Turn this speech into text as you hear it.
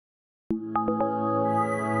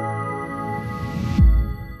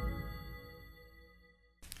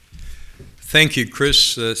Thank you,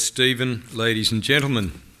 Chris, Stephen, ladies and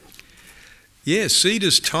gentlemen. Yeah,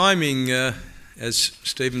 CEDA's timing, as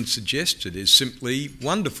Stephen suggested, is simply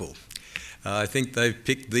wonderful. I think they've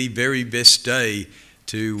picked the very best day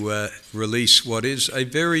to release what is a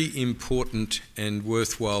very important and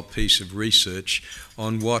worthwhile piece of research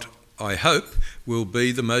on what I hope will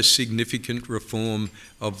be the most significant reform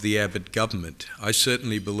of the Abbott government. I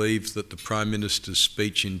certainly believe that the Prime Minister's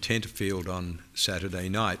speech in Tenterfield on Saturday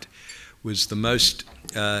night was the most,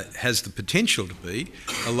 has the potential to be,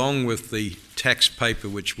 along with the tax paper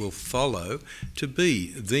which will follow, to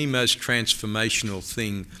be the most transformational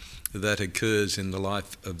thing that occurs in the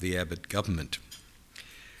life of the Abbott government.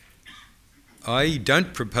 I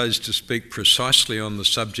don't propose to speak precisely on the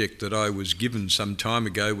subject that I was given some time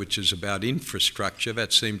ago, which is about infrastructure.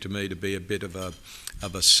 That seemed to me to be a bit of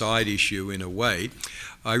a side issue in a way.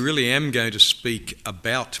 I really am going to speak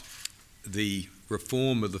about the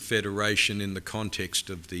reform of the Federation in the context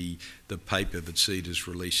of the paper that CEDA's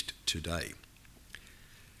released today.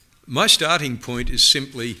 My starting point is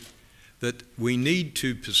simply that we need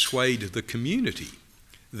to persuade the community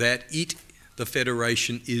that the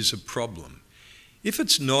Federation is a problem. If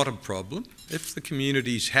it's not a problem, if the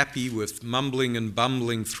community's happy with mumbling and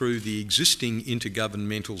bumbling through the existing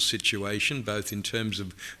intergovernmental situation, both in terms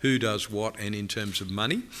of who does what and in terms of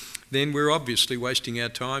money, then we're obviously wasting our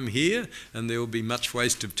time here, and there will be much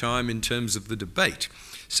waste of time in terms of the debate.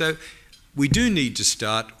 So we do need to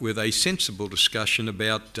start with a sensible discussion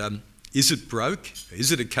about is it broke?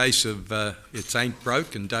 Is it a case of it ain't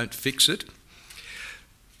broke and don't fix it?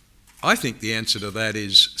 I think the answer to that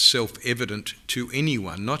is self-evident to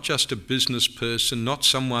anyone, not just a business person, not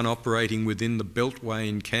someone operating within the Beltway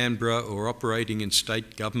in Canberra or operating in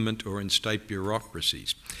state government or in state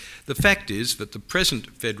bureaucracies. The fact is that the present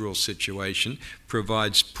federal situation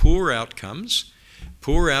provides poor outcomes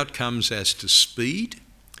as to speed,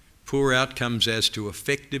 poor outcomes as to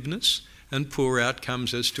effectiveness, and poor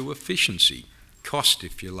outcomes as to efficiency, cost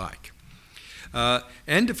if you like.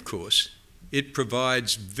 And of course, it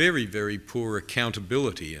provides very, very poor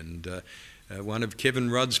accountability, and one of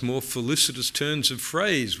Kevin Rudd's more felicitous turns of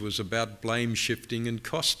phrase was about blame shifting and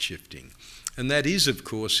cost shifting. And that is, of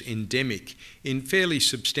course, endemic in fairly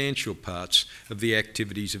substantial parts of the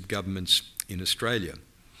activities of governments in Australia.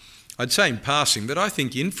 I'd say in passing that I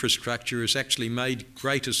think infrastructure has actually made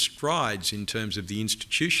greater strides in terms of the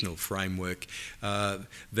institutional framework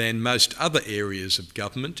than most other areas of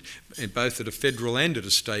government, both at a federal and at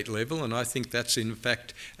a state level, and I think that's in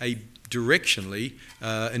fact directionally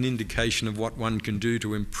an indication of what one can do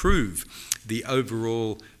to improve the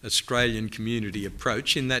overall Australian community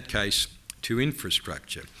approach, in that case to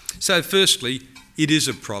infrastructure. So firstly, it is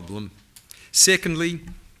a problem. Secondly,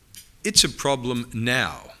 it's a problem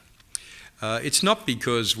now. It's not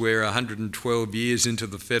because we're 112 years into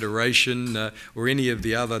the Federation or any of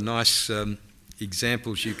the other nice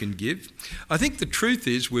examples you can give. I think the truth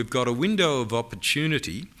is we've got a window of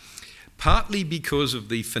opportunity, partly because of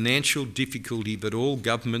the financial difficulty that all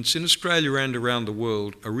governments in Australia and around the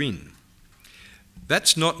world are in.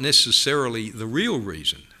 That's not necessarily the real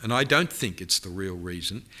reason, and I don't think it's the real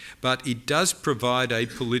reason, but it does provide a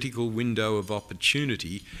political window of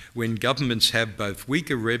opportunity when governments have both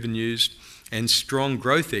weaker revenues and strong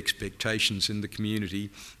growth expectations in the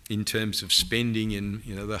community in terms of spending in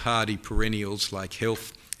the hardy perennials like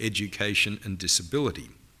health, education and disability.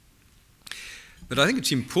 But I think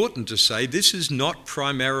it's important to say this is not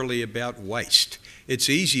primarily about waste. It's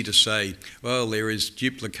easy to say, well, there is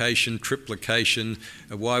duplication, triplication,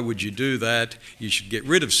 why would you do that? You should get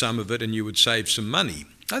rid of some of it and you would save some money.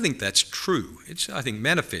 I think that's true. It's, I think,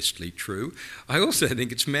 manifestly true. I also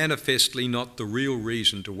think it's manifestly not the real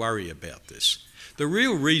reason to worry about this. The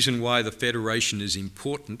real reason why the Federation is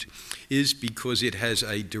important is because it has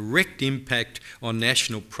a direct impact on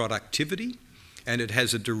national productivity, and it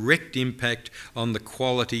has a direct impact on the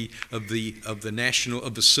quality of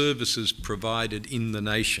the services provided in the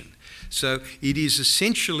nation. So it is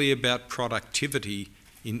essentially about productivity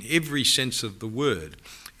in every sense of the word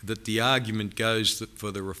that the argument goes that for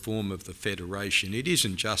the reform of the Federation. It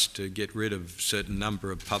isn't just to get rid of a certain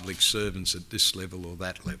number of public servants at this level or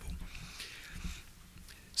that level.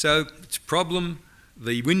 So it's a problem.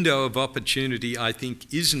 The window of opportunity, I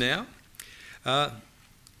think, is now.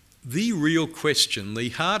 The real question, the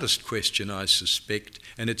hardest question, I suspect,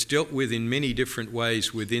 and it's dealt with in many different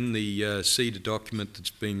ways within the CEDA document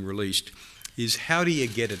that's being released, is how do you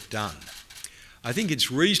get it done? I think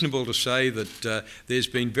it's reasonable to say that there's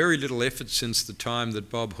been very little effort since the time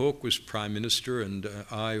that Bob Hawke was Prime Minister, and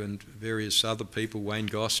I and various other people, Wayne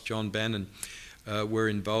Goss, John Bannon, were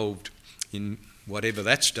involved in whatever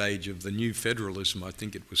that stage of the new federalism, I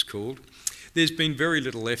think it was called. There's been very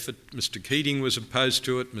little effort. Mr Keating was opposed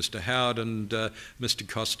to it. Mr Howard and Mr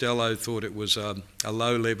Costello thought it was a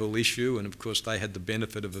low-level issue, and of course they had the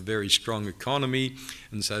benefit of a very strong economy,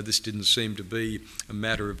 and so this didn't seem to be a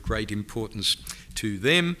matter of great importance to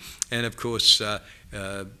them. And of course,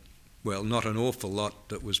 well, not an awful lot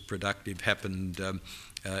that was productive happened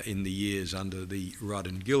in the years under the Rudd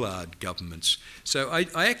and Gillard governments. So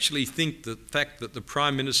I actually think the fact that the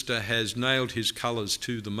Prime Minister has nailed his colours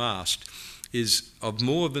to the mast is of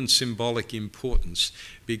more than symbolic importance,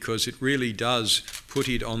 because it really does put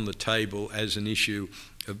it on the table as an issue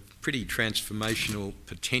of pretty transformational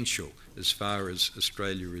potential as far as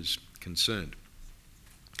Australia is concerned.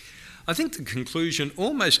 I think the conclusion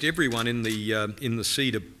almost everyone in the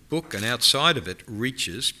CEDA book and outside of it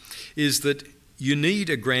reaches is that you need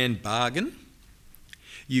a grand bargain.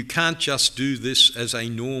 You can't just do this as a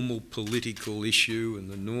normal political issue and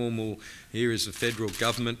the normal, here is the federal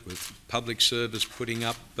government with public service putting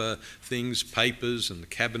up things, papers, and the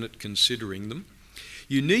cabinet considering them.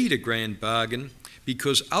 You need a grand bargain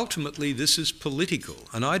because ultimately this is political.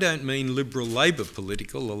 And I don't mean Liberal Labor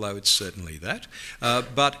political, although it's certainly that,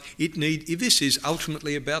 but this is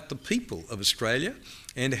ultimately about the people of Australia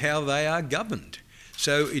and how they are governed.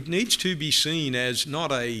 So it needs to be seen as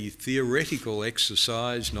not a theoretical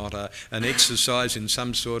exercise, not an exercise in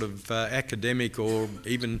some sort of academic or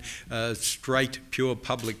even straight, pure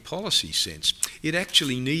public policy sense. It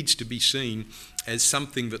actually needs to be seen as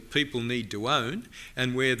something that people need to own,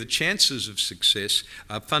 and where the chances of success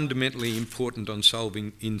are fundamentally important on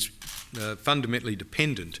solving, fundamentally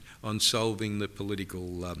dependent on solving the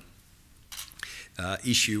political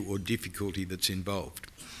issue or difficulty that's involved.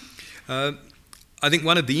 I think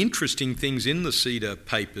one of the interesting things in the CEDA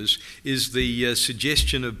papers is the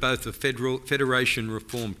suggestion of both a Federation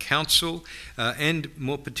Reform Council and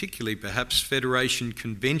more particularly perhaps Federation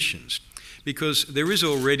Conventions, because there is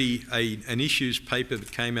already an issues paper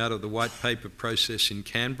that came out of the white paper process in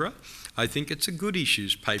Canberra. I think it's a good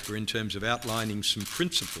issues paper in terms of outlining some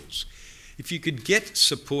principles. If you could get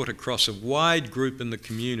support across a wide group in the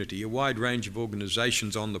community, a wide range of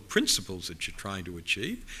organisations on the principles that you're trying to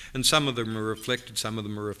achieve, and some of them are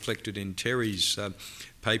reflected in Terry's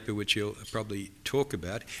paper, which he'll probably talk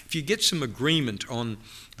about. If you get some agreement on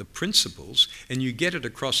the principles and you get it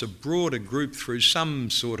across a broader group through some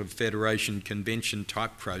sort of federation convention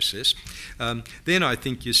type process, then I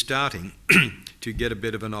think you're starting to get a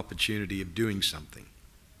bit of an opportunity of doing something.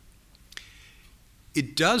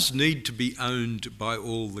 It does need to be owned by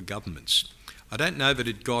all the governments. I don't know that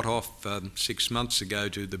it got off 6 months ago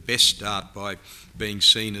to the best start by being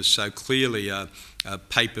seen as so clearly a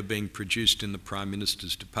paper being produced in the Prime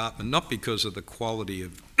Minister's department, not because of the quality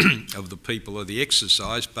of, of the people or the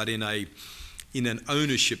exercise, but in an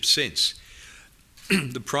ownership sense.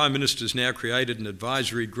 The Prime Minister's now created an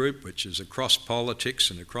advisory group which is across politics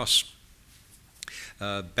and across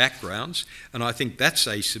backgrounds, and I think that's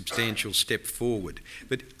a substantial step forward.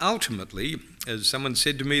 But ultimately, as someone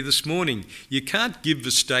said to me this morning, you can't give the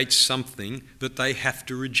states something that they have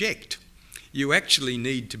to reject. You actually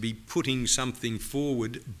need to be putting something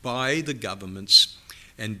forward by the governments,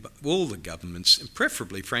 and all the governments, and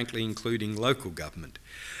preferably, frankly, including local government.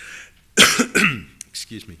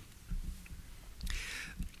 Excuse me.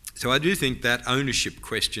 So I do think that ownership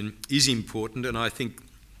question is important, and I think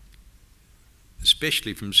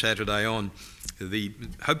especially from Saturday on,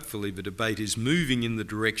 hopefully the debate is moving in the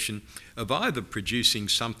direction of either producing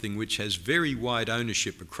something which has very wide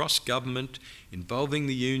ownership across government, involving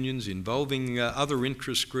the unions, involving other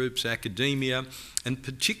interest groups, academia, and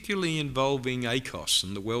particularly involving ACOS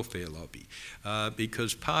and the welfare lobby,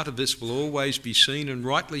 because part of this will always be seen, and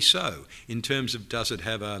rightly so, in terms of does it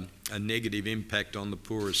have a negative impact on the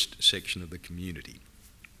poorest section of the community.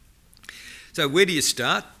 So where do you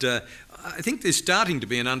start? I think there's starting to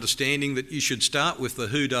be an understanding that you should start with the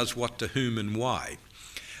who does what to whom and why.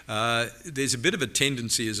 There's a bit of a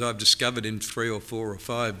tendency, as I've discovered in 3 or 4 or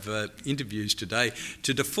 5 interviews today,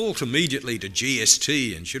 to default immediately to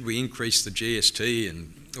GST and should we increase the GST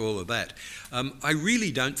and all of that. I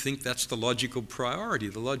really don't think that's the logical priority,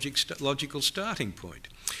 the logical starting point.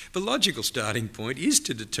 The logical starting point is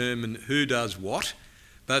to determine who does what.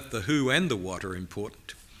 Both the who and the what are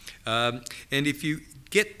important. And if you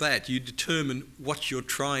get that, you determine what you're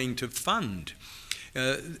trying to fund.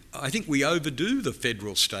 I think we overdo the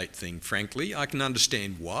federal-state thing, frankly. I can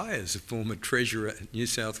understand why, as a former Treasurer at New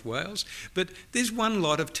South Wales, but there's one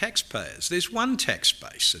lot of taxpayers. There's one tax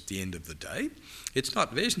base at the end of the day. There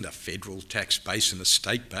isn't a federal tax base and a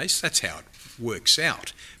state base. That's how it works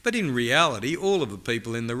out. But in reality, all of the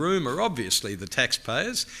people in the room are obviously the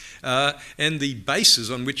taxpayers, and the bases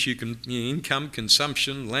on which you can, income,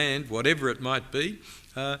 consumption, land, whatever it might be,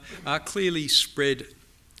 are clearly spread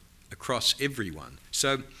across everyone.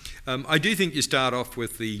 So I do think you start off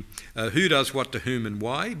with the who does what to whom and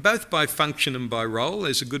why, both by function and by role.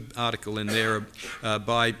 There's a good article in there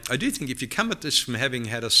I do think if you come at this from having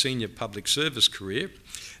had a senior public service career,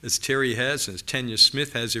 as Terry has, as Tanya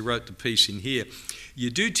Smith has, who wrote the piece in here, you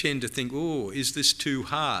do tend to think, oh, is this too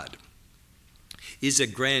hard? Is a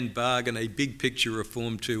grand bargain, a big picture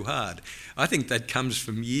reform too hard? I think that comes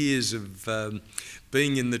from years of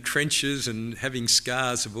being in the trenches and having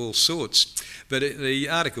scars of all sorts. But the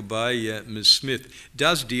article by Ms. Smith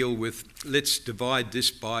does deal with, let's divide this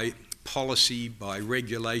by policy, by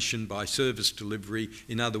regulation, by service delivery,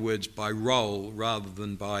 in other words, by role, rather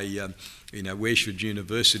than by, where should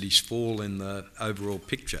universities fall in the overall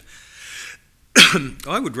picture.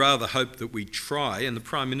 I would rather hope that we try, and the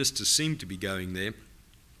Prime Minister seemed to be going there,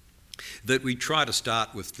 that we try to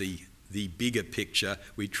start with the bigger picture.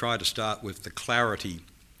 We try to start with the clarity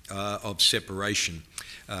of separation.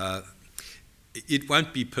 It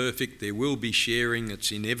won't be perfect, there will be sharing,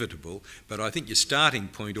 it's inevitable, but I think your starting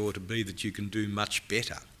point ought to be that you can do much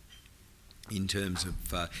better in terms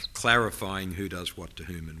of clarifying who does what to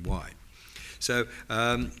whom and why. So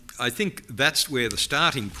I think that's where the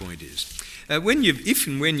starting point is. If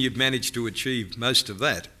and when you've managed to achieve most of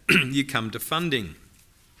that, you come to funding.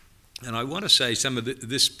 And I want to say some of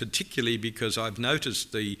this particularly because I've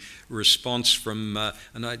noticed the response from,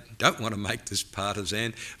 and I don't want to make this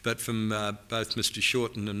partisan, but from both Mr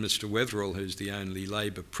Shorten and Mr Weatherill, who's the only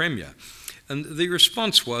Labor Premier. And the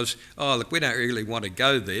response was, oh, look, we don't really want to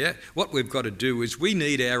go there. What we've got to do is we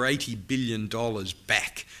need our $80 billion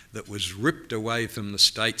back that was ripped away from the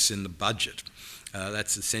states in the budget.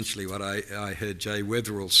 That's essentially what I heard Jay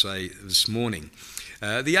Weatherill say this morning.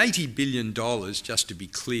 The $80 billion, just to be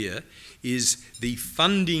clear, is the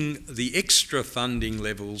funding, the extra funding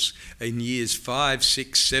levels in years 5,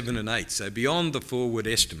 6, 7 and 8, so beyond the forward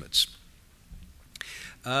estimates.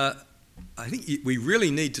 I think we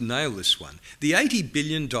really need to nail this one. The $80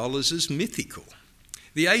 billion is mythical.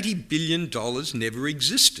 The $80 billion never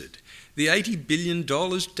existed. The $80 billion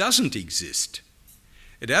doesn't exist.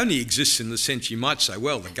 It only exists in the sense you might say,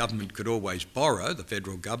 well, the government could always borrow, the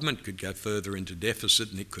federal government could go further into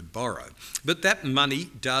deficit and it could borrow. But that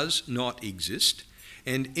money does not exist.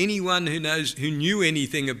 And anyone who knew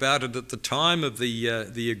anything about it at the time of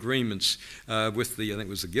the agreements with the, I think it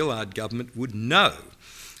was the Gillard government, would know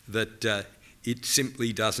that it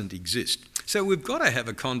simply doesn't exist. So we've got to have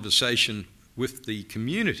a conversation with the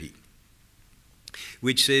community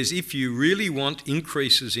which says if you really want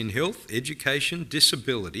increases in health, education,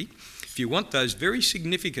 disability, if you want those very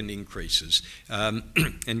significant increases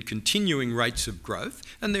and continuing rates of growth,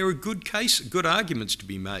 and there are good arguments to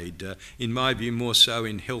be made, in my view, more so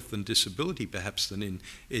in health and disability perhaps than in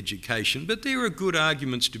education, but there are good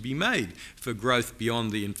arguments to be made for growth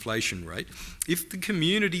beyond the inflation rate. If the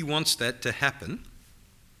community wants that to happen,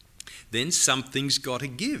 then something's got to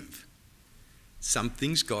give.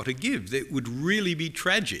 Something's got to give. It would really be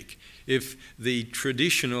tragic if the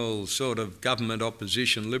traditional sort of government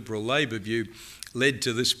opposition Liberal Labor view led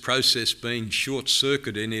to this process being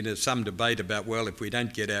short-circuited into some debate about, well, if we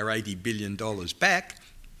don't get our $80 billion back,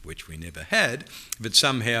 which we never had, but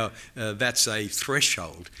somehow that's a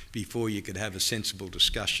threshold before you could have a sensible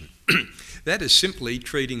discussion. That is simply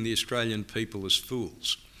treating the Australian people as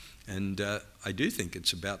fools. And I do think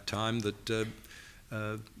it's about time that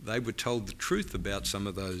they were told the truth about some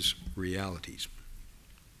of those realities.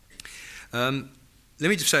 Let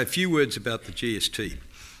me just say a few words about the GST.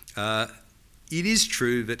 It is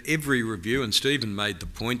true that every review, and Stephen made the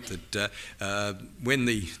point that when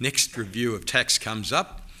the next review of tax comes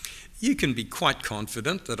up, you can be quite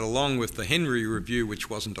confident that along with the Henry Review, which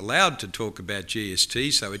wasn't allowed to talk about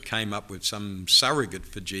GST, so it came up with some surrogate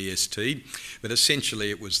for GST, but essentially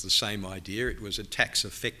it was the same idea. It was a tax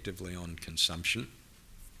effectively on consumption.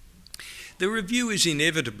 The review is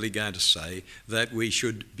inevitably going to say that we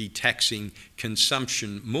should be taxing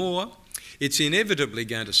consumption more. It's inevitably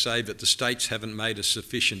going to say that the states haven't made a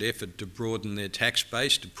sufficient effort to broaden their tax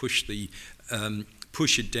base, to push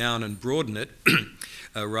it down and broaden it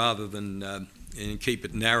rather than and keep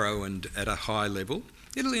it narrow and at a high level.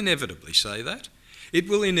 It'll inevitably say that. It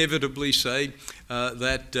will inevitably say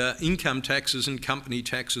that income taxes and company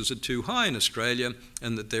taxes are too high in Australia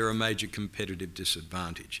and that they're a major competitive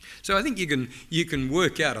disadvantage. So I think you can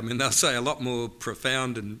work out, I mean, they'll say a lot more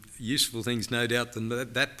profound and useful things, no doubt, than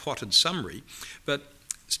that potted summary, but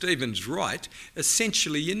Stephen's right.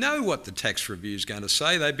 Essentially, you know what the tax review is going to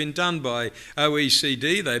say. They've been done by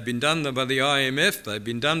OECD, they've been done by the IMF, they've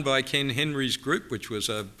been done by Ken Henry's group, which was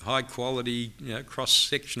a high-quality,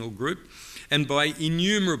 cross-sectional group, and by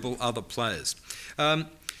innumerable other players. I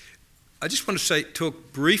just want to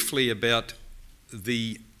talk briefly about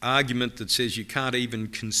the argument that says you can't even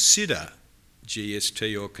consider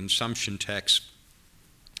GST or consumption tax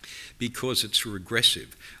because it's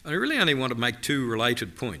regressive. I really only want to make two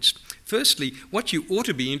related points. Firstly, what you ought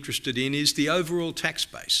to be interested in is the overall tax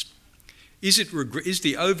base. Is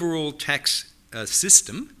the overall tax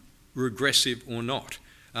system regressive or not?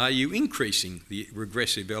 Are you increasing the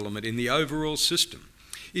regressive element in the overall system?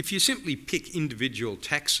 If you simply pick individual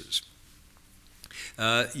taxes,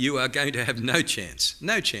 you are going to have no chance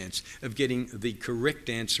of getting the correct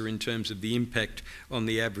answer in terms of the impact on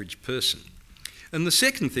the average person. And the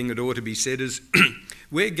second thing that ought to be said is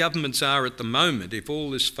where governments are at the moment, if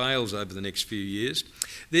all this fails over the next few years,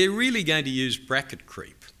 they're really going to use bracket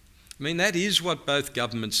creep. I mean, that is what both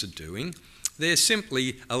governments are doing. They're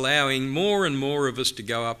simply allowing more and more of us to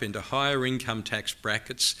go up into higher income tax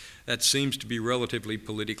brackets. That seems to be relatively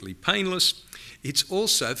politically painless. It's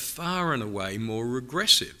also far and away more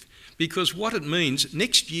regressive, because what it means,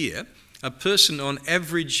 next year, a person on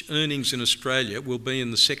average earnings in Australia will be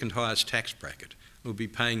in the second highest tax bracket. Will be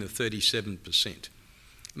paying the 37%.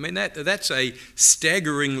 I mean, that's a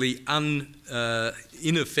staggeringly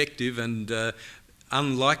ineffective and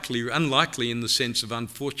unlikely in the sense of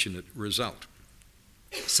unfortunate result.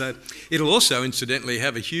 So it'll also, incidentally,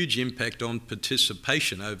 have a huge impact on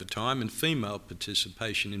participation over time, and female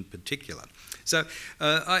participation in particular. So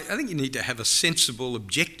I think you need to have a sensible,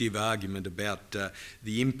 objective argument about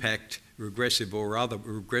the impact, regressive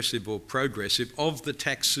or progressive, of the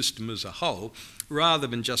tax system as a whole, rather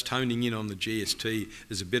than just honing in on the GST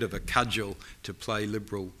as a bit of a cudgel to play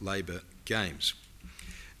Liberal Labor games.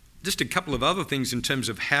 Just a couple of other things in terms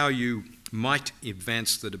of how you might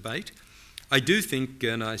advance the debate. I do think,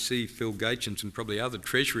 and I see Phil Gaetjens and probably other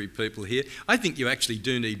Treasury people here, I think you actually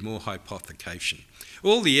do need more hypothecation.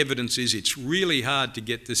 All the evidence is it's really hard to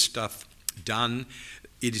get this stuff done.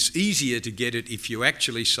 It is easier to get it if you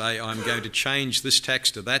actually say, I'm going to change this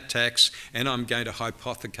tax to that tax and I'm going to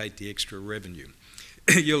hypothecate the extra revenue.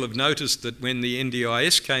 You'll have noticed that when the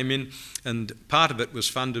NDIS came in, and part of it was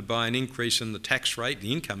funded by an increase in the tax rate,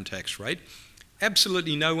 the income tax rate,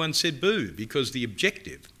 absolutely no one said boo, because the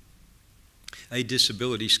objective, a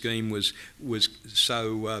disability scheme, was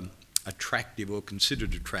so attractive or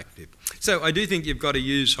considered attractive. So I do think you've got to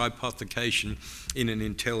use hypothecation in an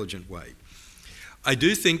intelligent way. I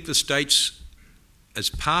do think the states, as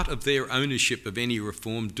part of their ownership of any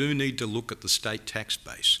reform, do need to look at the state tax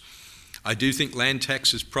base. I do think land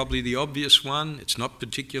tax is probably the obvious one. It's not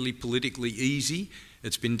particularly politically easy.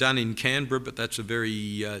 It's been done in Canberra, but that's a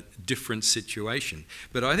very different situation.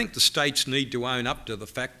 But I think the states need to own up to the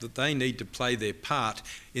fact that they need to play their part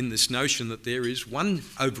in this notion that there is one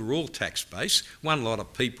overall tax base, one lot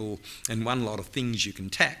of people and one lot of things you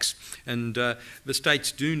can tax. And the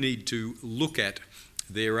states do need to look at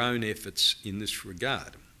their own efforts in this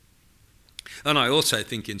regard. And I also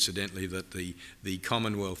think, incidentally, that the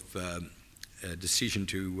Commonwealth decision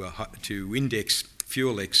to index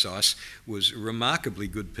fuel excise was a remarkably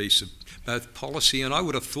good piece of both policy and I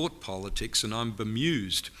would have thought politics, and I'm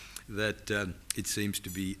bemused that it seems to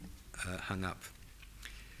be hung up.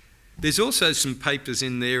 There's also some papers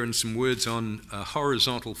in there and some words on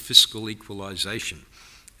horizontal fiscal equalisation,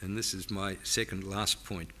 and this is my second last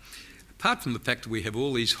point. Apart from the fact that we have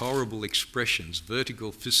all these horrible expressions,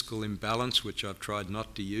 vertical fiscal imbalance, which I've tried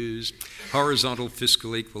not to use, horizontal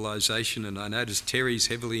fiscal equalisation, and I notice Terry's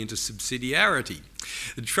heavily into subsidiarity.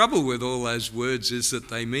 The trouble with all those words is that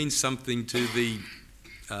they mean something to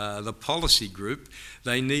the policy group.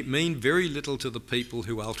 They mean very little to the people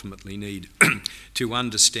who ultimately need to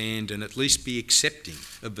understand and at least be accepting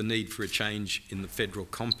of the need for a change in the federal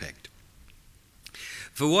compact.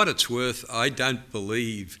 For what it's worth, I don't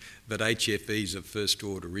believe that HFE is a first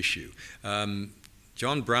order issue. John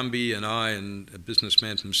Brumby and I and a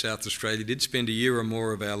businessman from South Australia did spend a year or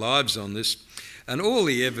more of our lives on this, and all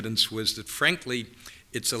the evidence was that, frankly,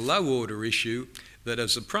 it's a low order issue that,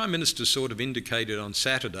 as the Prime Minister sort of indicated on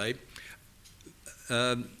Saturday,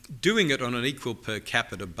 doing it on an equal per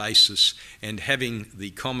capita basis and having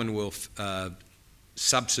the Commonwealth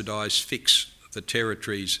subsidise fix the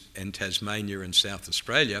territories and Tasmania and South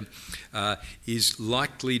Australia is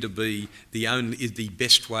likely to be the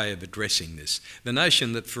best way of addressing this. The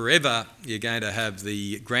notion that forever you're going to have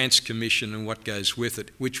the Grants Commission and what goes with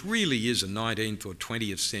it, which really is a 19th or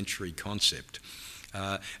 20th century concept,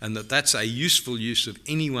 and that's a useful use of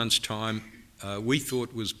anyone's time, we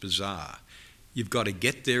thought was bizarre. You've got to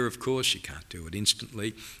get there, of course. You can't do it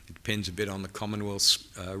instantly. It depends a bit on the Commonwealth's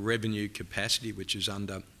revenue capacity, which is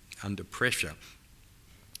under pressure.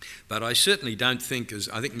 But I certainly don't think, as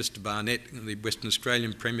I think Mr Barnett, the Western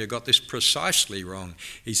Australian Premier, got this precisely wrong.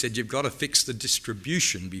 He said you've got to fix the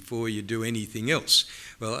distribution before you do anything else.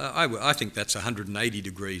 Well, I think that's 180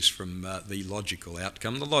 degrees from the logical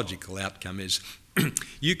outcome. The logical outcome is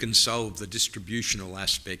you can solve the distributional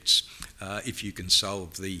aspects if you can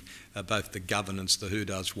solve both the governance, the who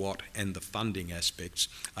does what, and the funding aspects.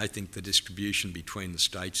 I think the distribution between the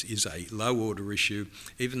states is a low-order issue,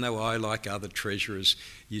 even though I, like other treasurers,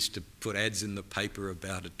 used to put ads in the paper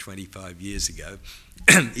about it 25 years ago.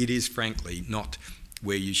 It is, frankly, not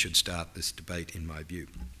where you should start this debate, in my view.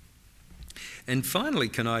 And finally,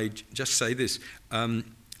 can I just say this?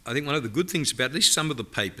 I think one of the good things about at least some of the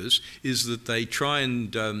papers is that they try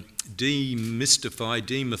and demystify,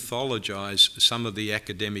 demythologise some of the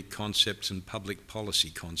academic concepts and public policy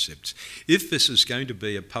concepts. If this is going to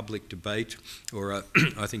be a public debate, or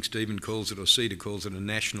I think Stephen calls it, or CEDA calls it, a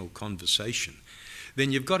national conversation,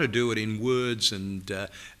 then you've got to do it in words and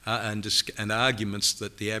arguments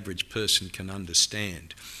that the average person can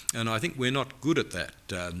understand. And I think we're not good at that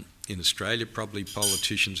in Australia. Probably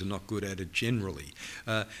politicians are not good at it generally.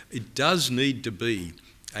 It does need to be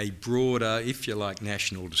a broader, if you like,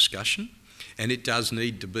 national discussion, and it does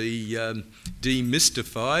need to be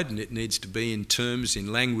demystified, and it needs to be in terms,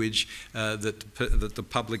 in language that the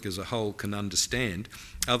public as a whole can understand.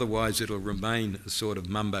 Otherwise it'll remain a sort of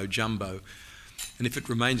mumbo-jumbo. And if it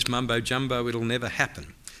remains mumbo-jumbo, it'll never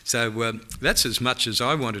happen. So that's as much as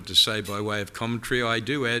I wanted to say by way of commentary. I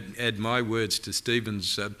do add my words to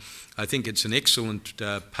Stephen's. I think it's an excellent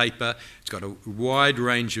paper. It's got a wide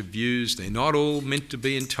range of views. They're not all meant to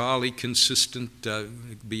be entirely consistent.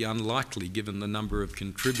 It'd be unlikely given the number of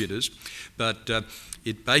contributors. But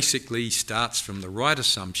it basically starts from the right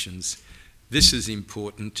assumptions. This is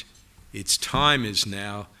important. Its time is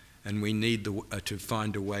now. And we need to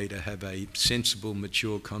find a way to have a sensible,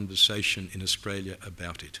 mature conversation in Australia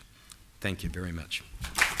about it. Thank you very much.